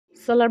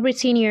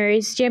Celebrity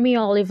news: Jamie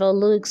Oliver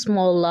looks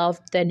more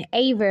loved than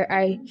ever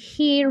as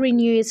he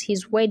renews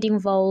his wedding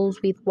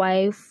vows with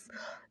wife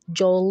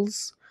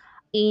Jools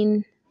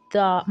in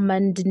the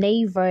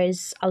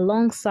Maldives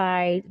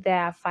alongside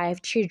their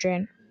 5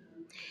 children.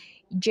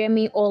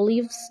 Jamie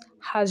Olives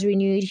has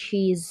renewed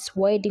his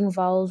wedding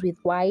vows with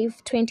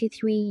wife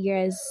 23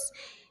 years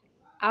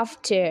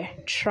after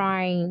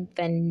tying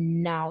the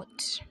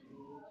knot.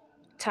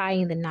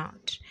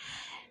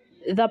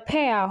 The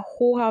pair,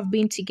 who have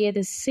been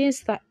together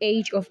since the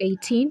age of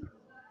 18,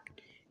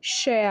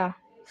 share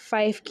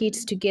 5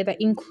 kids together,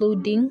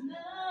 including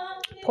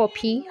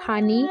Poppy,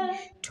 Honey,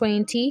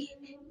 20,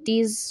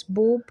 Diz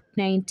Boob,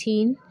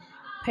 19,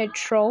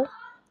 Petrol,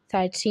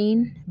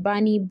 13,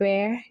 Bunny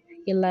Bear,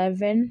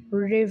 11,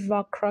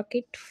 River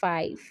Crockett,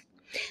 5.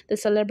 The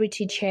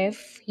celebrity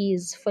chef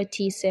is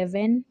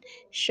 47,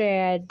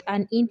 shared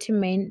an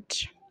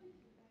intimate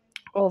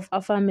of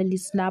a family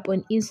snap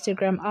on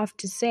Instagram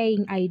after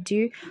saying "I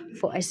do"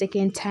 for a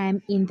second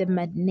time in the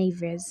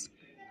Maldives.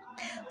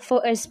 For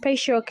a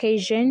special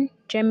occasion,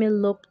 Jamie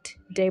looked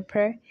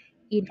dapper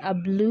in a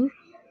blue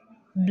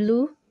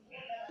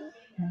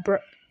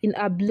in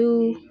a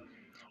blue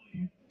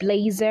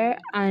blazer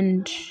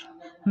and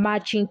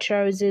matching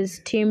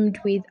trousers teamed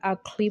with a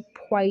clip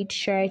white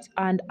shirt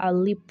and a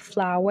lip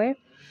flower.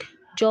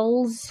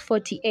 Jules,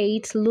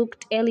 48,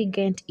 looked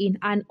elegant in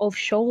an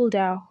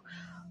off-shoulder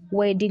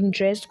wedding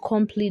dress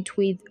complete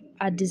with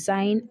a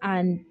design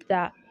and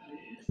the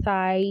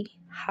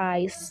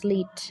thigh-high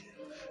slit.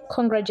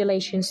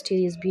 Congratulations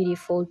to this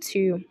beautiful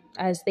two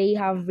as they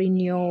have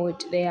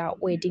renewed their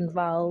wedding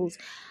vows.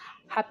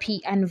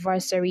 Happy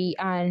anniversary,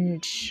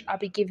 and I'll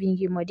be giving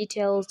you more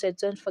details. So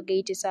don't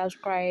forget to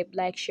subscribe,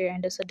 like, share,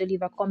 and also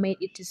leave a comment.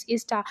 It is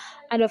Easter,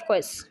 and of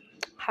course,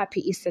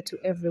 happy Easter to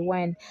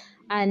everyone.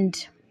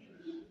 And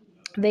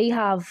they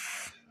have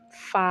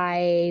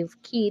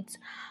 5 kids,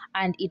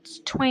 and it's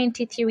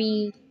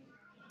 23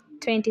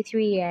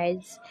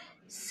 years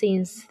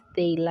since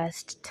they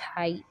last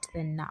tied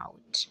the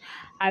knot.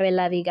 I will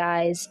love you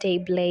guys. Stay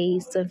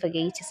blessed. Don't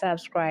forget to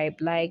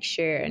subscribe, like,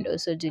 share, and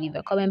also do leave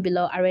a comment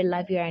below. I will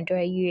love you and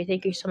adore you.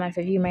 Thank you so much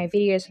for viewing my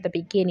videos from the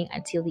beginning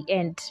until the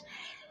end.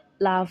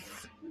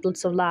 Love,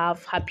 lots of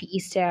love. Happy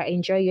Easter.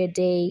 Enjoy your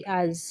day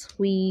as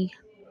we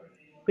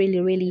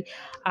really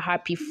are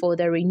happy for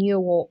the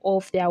renewal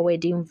of their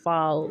wedding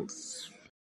vows.